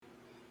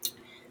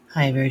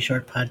Hi, very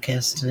short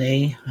podcast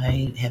today.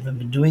 I haven't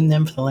been doing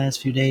them for the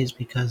last few days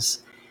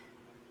because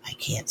I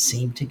can't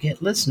seem to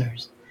get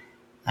listeners.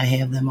 I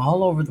have them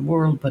all over the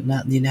world, but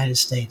not in the United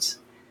States.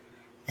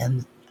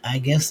 And I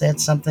guess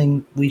that's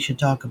something we should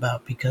talk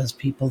about because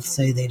people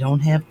say they don't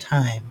have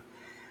time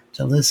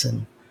to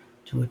listen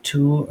to a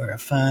 2 or a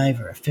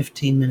 5 or a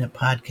 15-minute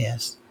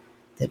podcast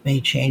that may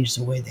change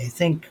the way they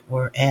think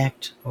or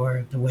act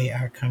or the way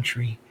our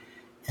country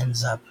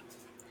ends up.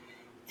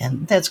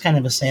 And that's kind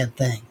of a sad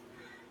thing.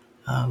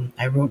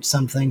 I wrote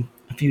something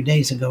a few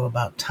days ago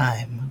about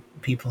time.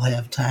 People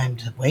have time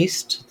to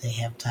waste, they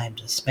have time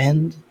to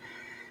spend,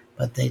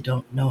 but they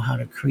don't know how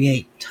to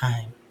create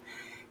time.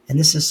 And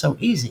this is so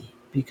easy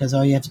because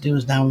all you have to do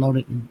is download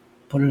it and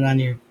put it on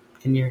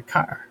your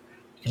car.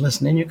 You can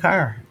listen in your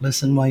car,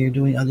 listen while you're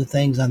doing other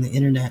things on the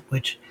internet,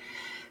 which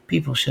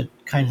people should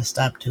kind of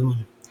stop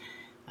doing.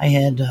 I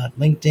had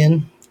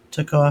LinkedIn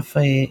took off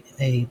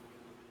a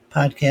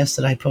podcast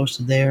that I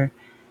posted there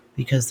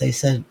because they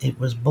said it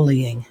was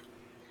bullying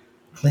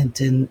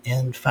Clinton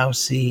and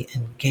Fauci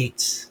and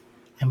Gates.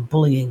 I'm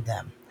bullying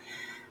them.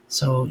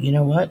 So, you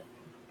know what?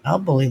 I'll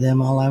bully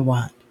them all I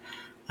want.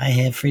 I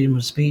have freedom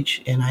of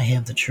speech and I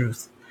have the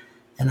truth.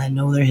 And I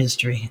know their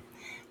history.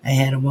 I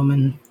had a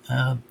woman,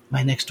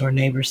 my next door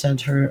neighbor,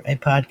 sent her a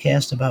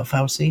podcast about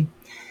Fauci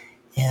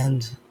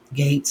and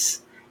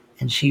Gates.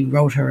 And she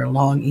wrote her a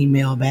long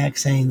email back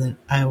saying that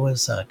I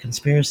was a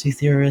conspiracy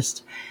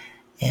theorist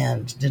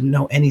and didn't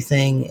know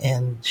anything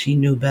and she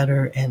knew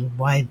better, and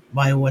why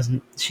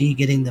wasn't she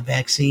getting the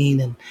vaccine,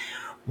 and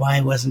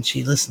why wasn't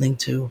she listening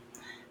to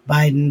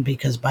Biden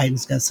because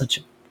Biden's got such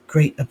a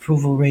great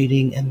approval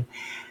rating, and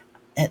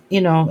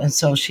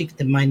so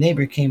my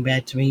neighbor came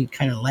back to me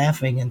kind of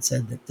laughing and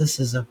said that this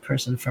is a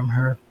person from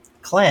her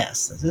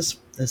class.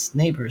 This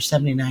neighbor is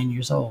 79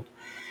 years old.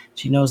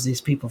 She knows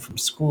these people from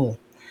school,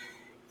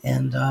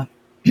 and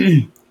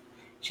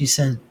she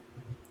said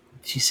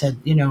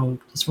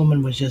this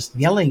woman was just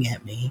yelling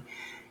at me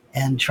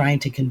and trying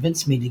to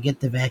convince me to get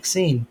the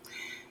vaccine.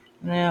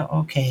 Now,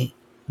 okay,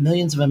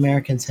 millions of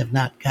Americans have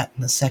not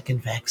gotten the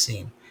second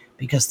vaccine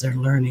because they're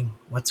learning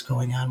what's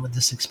going on with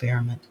this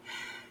experiment.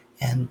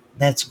 And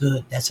that's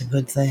good. That's a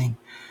good thing.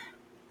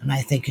 And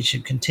I think it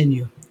should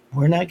continue.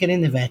 We're not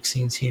getting the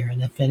vaccines here.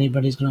 And if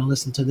anybody's going to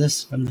listen to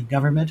this from the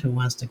government who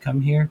wants to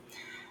come here,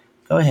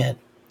 go ahead,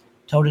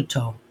 toe to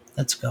toe.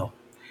 Let's go.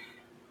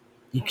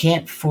 You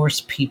can't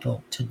force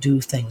people to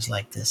do things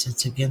like this.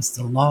 It's against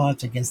the law.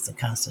 It's against the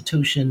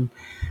Constitution.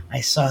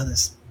 I saw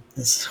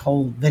this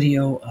whole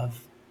video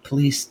of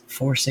police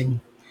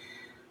forcing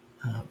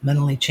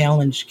mentally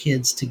challenged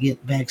kids to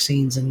get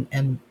vaccines,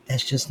 and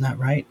that's just not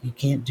right. You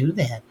can't do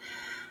that.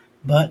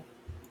 But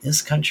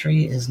this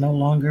country is no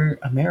longer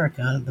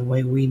America the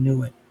way we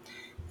knew it.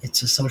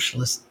 It's a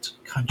socialist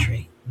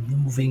country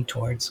moving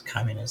towards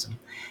communism.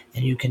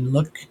 And you can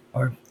look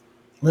or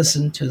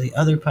listen to the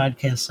other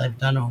podcasts I've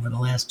done over the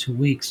last 2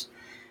 weeks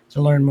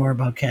to learn more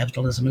about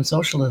capitalism and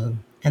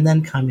socialism, and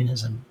then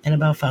communism, and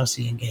about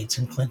Fauci and Gates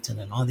and Clinton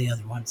and all the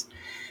other ones.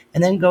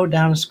 And then go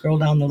down and scroll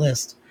down the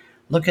list.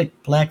 Look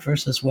at black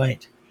versus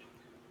white,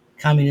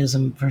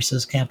 communism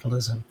versus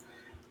capitalism.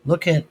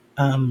 Look at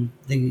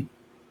the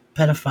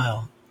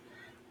pedophile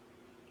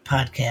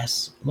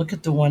podcasts. Look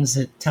at the ones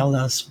that tell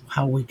us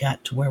how we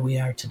got to where we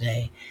are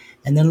today.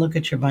 And then look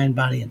at your mind,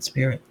 body, and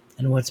spirit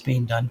and what's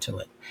being done to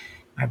it.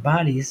 Our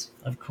bodies,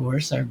 of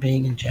course, are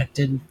being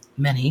injected,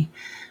 many,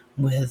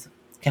 with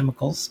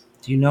chemicals.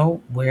 Do you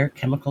know where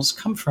chemicals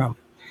come from?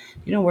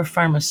 Do you know where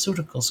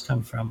pharmaceuticals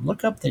come from?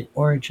 Look up the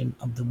origin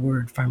of the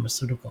word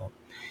pharmaceutical.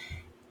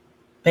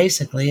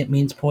 Basically, it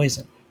means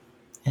poison.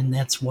 And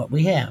that's what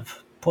we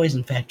have,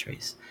 poison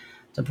factories.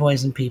 To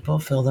poison people,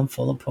 fill them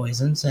full of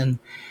poisons, and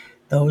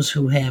those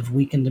who have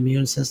weakened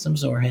immune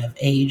systems or have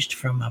aged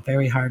from a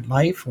very hard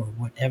life or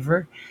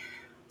whatever,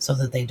 so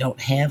that they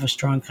don't have a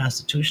strong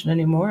constitution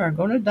anymore, are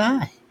going to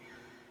die.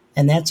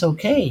 And that's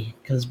okay,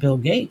 because Bill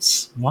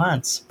Gates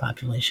wants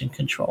population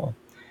control.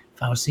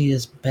 Fauci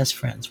is best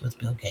friends with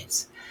Bill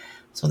Gates.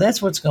 So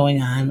that's what's going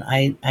on.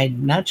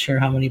 I'm not sure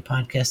how many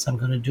podcasts I'm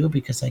going to do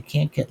because I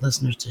can't get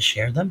listeners to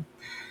share them.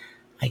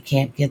 I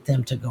can't get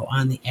them to go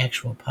on the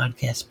actual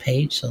podcast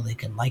page so they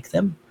can like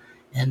them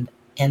and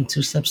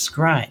to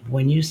subscribe.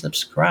 When you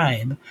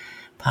subscribe,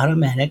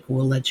 Podomatic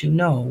will let you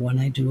know when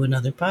I do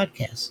another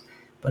podcast,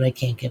 but I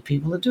can't get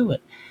people to do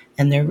it.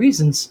 And their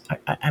reasons,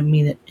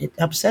 it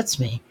upsets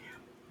me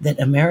that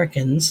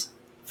Americans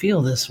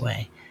feel this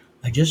way.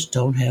 I just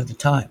don't have the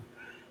time.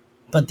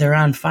 But they're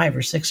on 5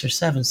 or 6 or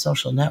 7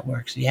 social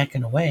networks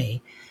yakking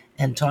away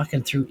and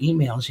talking through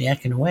emails,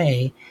 yakking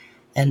away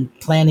and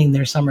planning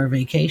their summer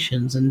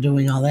vacations and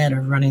doing all that, or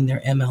running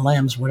their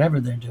MLMs, whatever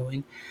they're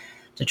doing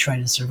to try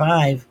to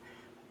survive.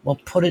 Well,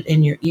 put it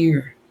in your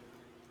ear.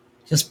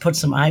 Just put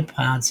some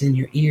iPods in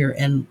your ear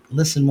and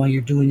listen while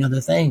you're doing other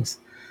things.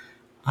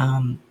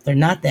 They're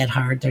not that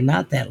hard. They're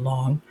not that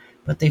long,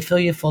 but they fill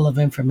you full of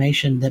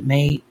information that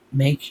may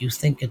make you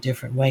think a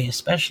different way,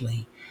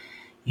 especially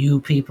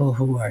you people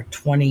who are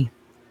 20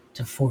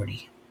 to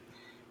 40.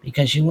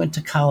 because you went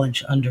to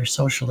college under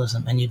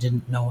socialism and you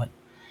didn't know it.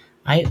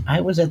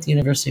 I was at the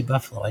University of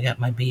Buffalo. I got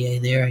my BA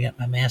there. I got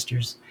my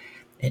master's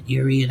at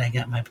Erie, and I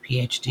got my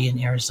PhD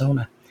in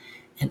Arizona.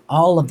 And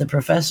all of the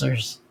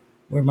professors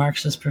were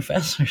Marxist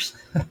professors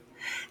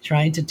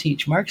trying to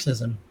teach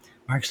Marxism,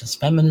 Marxist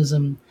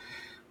feminism,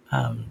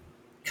 um,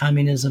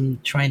 communism,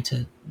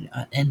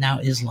 and now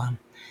Islam.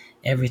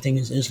 Everything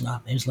is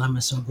Islam. Islam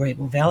is so great.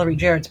 Well, Valerie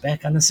Jarrett's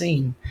back on the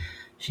scene.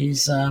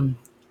 She's on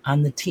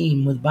the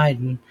team with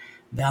Biden.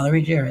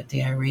 Valerie Jarrett,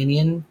 the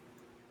Iranian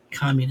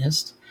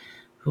communist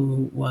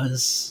who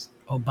was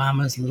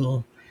Obama's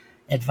little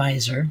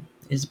advisor,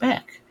 is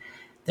back.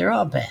 They're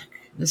all back.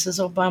 This is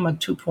Obama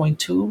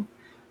 2.2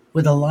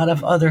 with a lot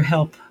of other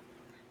help.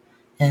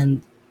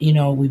 And,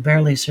 we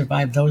barely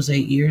survived those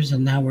 8 years,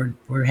 and now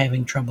we're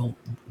having trouble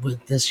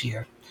with this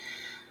year.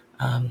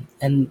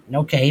 And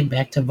okay,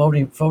 back to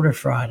voter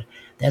fraud.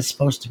 That's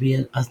supposed to be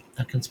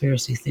a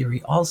conspiracy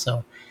theory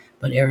also.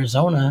 But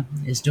Arizona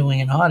is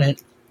doing an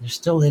audit. They're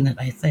still in it,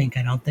 I think.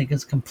 I don't think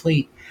it's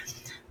complete.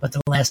 But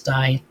the last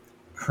I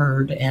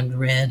heard and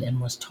read and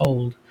was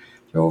told,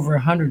 there are over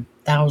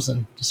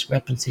 100,000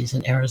 discrepancies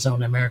in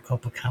Arizona,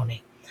 Maricopa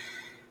County.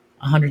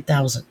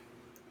 100,000.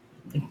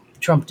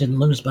 Trump didn't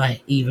lose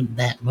by even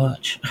that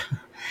much.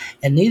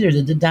 And neither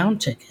did the down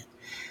ticket.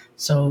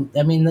 So,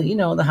 I mean,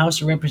 the House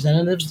of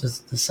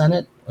Representatives, the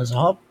Senate was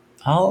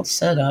all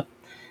set up.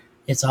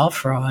 It's all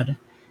fraud.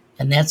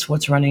 And that's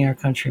what's running our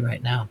country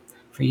right now.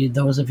 For you,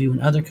 those of you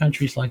in other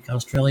countries like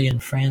Australia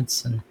and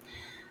France and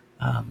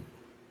um,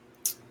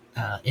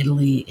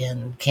 Italy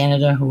and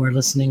Canada who are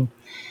listening,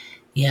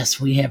 yes,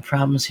 we have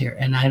problems here,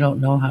 and I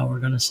don't know how we're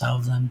going to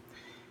solve them.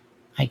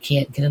 I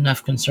can't get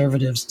enough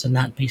conservatives to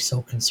not be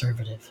so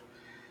conservative.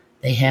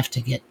 They have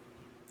to get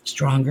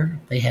stronger.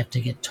 They have to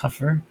get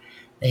tougher.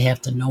 They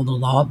have to know the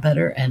law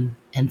better and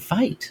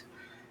fight.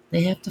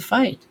 They have to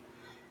fight.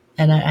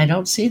 And I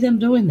don't see them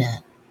doing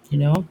that,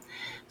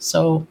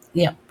 So,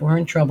 yeah, we're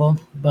in trouble.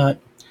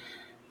 But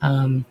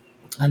on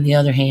the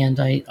other hand,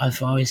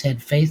 I've always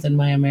had faith in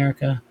my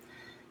America.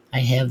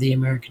 I have the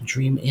American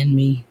dream in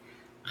me.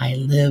 I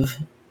live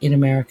in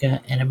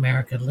America, and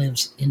America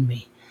lives in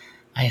me.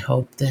 I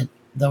hope that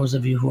those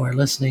of you who are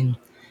listening,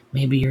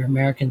 maybe you're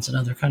Americans in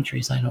other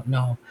countries, I don't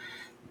know,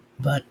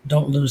 but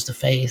don't lose the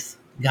faith.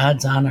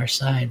 God's on our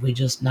side. We're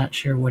just not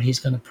sure what he's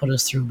going to put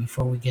us through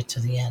before we get to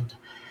the end.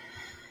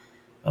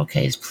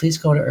 Okay, so please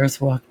go to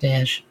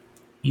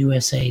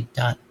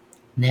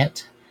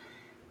earthwalk-usa.net.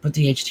 Put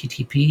the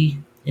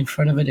HTTP in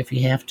front of it if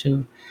you have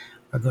to,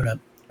 or go to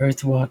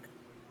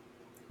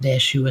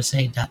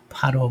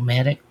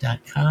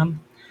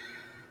earthwalk-usa.podomatic.com.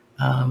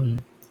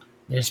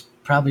 There's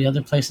probably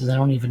other places I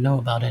don't even know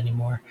about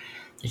anymore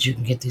that you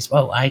can get these.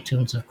 Oh,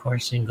 iTunes, of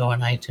course. You can go on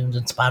iTunes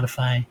and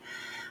Spotify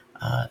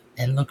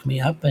and look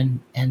me up and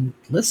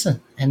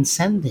listen and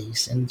send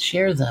these and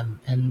share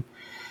them. And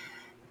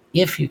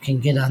if you can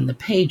get on the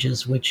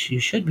pages, which you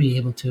should be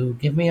able to,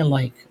 give me a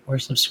like or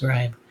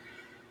subscribe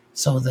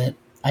so that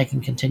I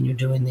can continue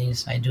doing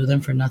these. I do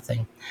them for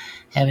nothing.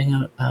 Having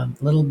a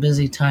little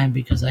busy time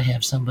because I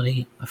have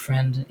a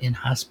friend in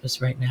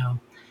hospice right now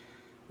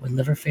with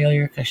liver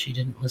failure because she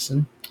didn't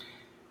listen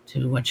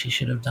to what she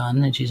should have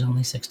done, and she's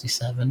only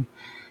 67.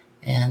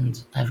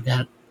 And I've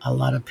got a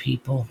lot of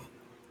people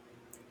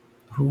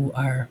who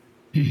are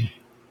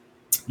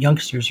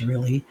youngsters,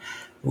 really,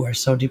 who are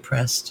so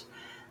depressed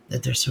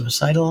that they're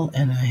suicidal,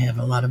 and I have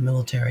a lot of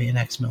military and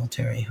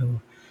ex-military who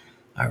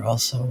are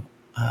also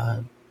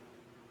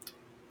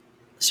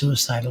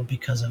suicidal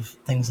because of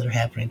things that are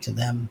happening to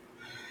them.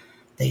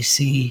 They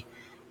see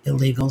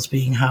illegals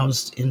being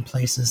housed in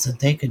places that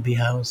they could be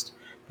housed,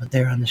 but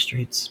they're on the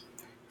streets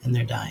and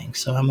they're dying.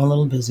 So I'm a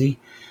little busy.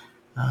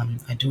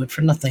 I do it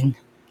for nothing.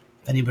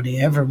 If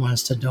anybody ever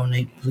wants to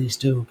donate, please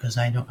do, because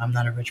I'm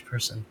not a rich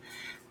person.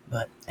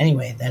 But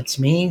anyway, that's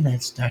me.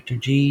 That's Dr.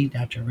 G,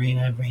 Dr.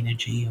 Raina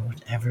G, or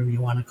whatever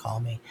you want to call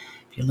me.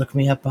 If you look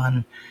me up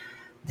on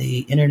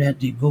the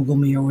internet, you Google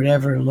me or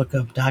whatever, look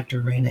up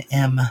Dr. Raina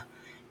M.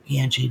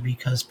 Ganji,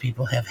 because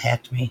people have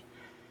hacked me,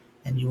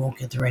 and you won't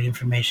get the right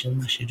information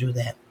unless you do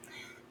that.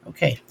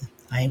 Okay,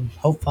 I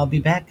hope I'll be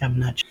back. I'm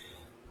not sure.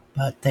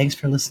 But thanks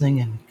for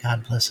listening, and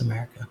God bless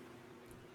America.